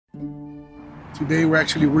Today we're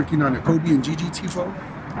actually working on a Kobe and Gigi tifo.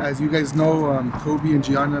 As you guys know, Kobe and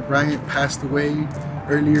Gianna Bryant passed away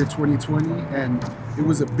earlier 2020, and it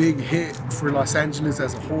was a big hit for Los Angeles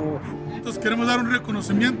as a whole. Entonces queremos dar un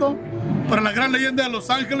reconocimiento para la gran leyenda de Los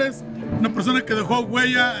Ángeles, una persona que dejó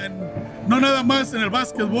huella no nada más en el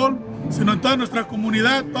básquetbol, sino en toda nuestra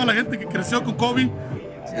comunidad, toda la gente que creció con Kobe.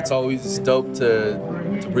 It's always dope to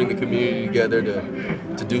bring the community together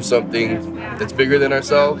to do something that's bigger than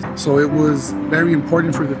ourselves. So it was very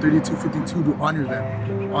important for the 3252 to honor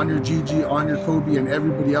them, honor Gigi, honor Kobe, and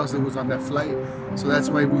everybody else that was on that flight. So that's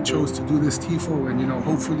why we chose to do this tifo, and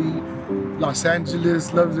hopefully Los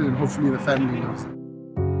Angeles loves it, and hopefully the family loves it.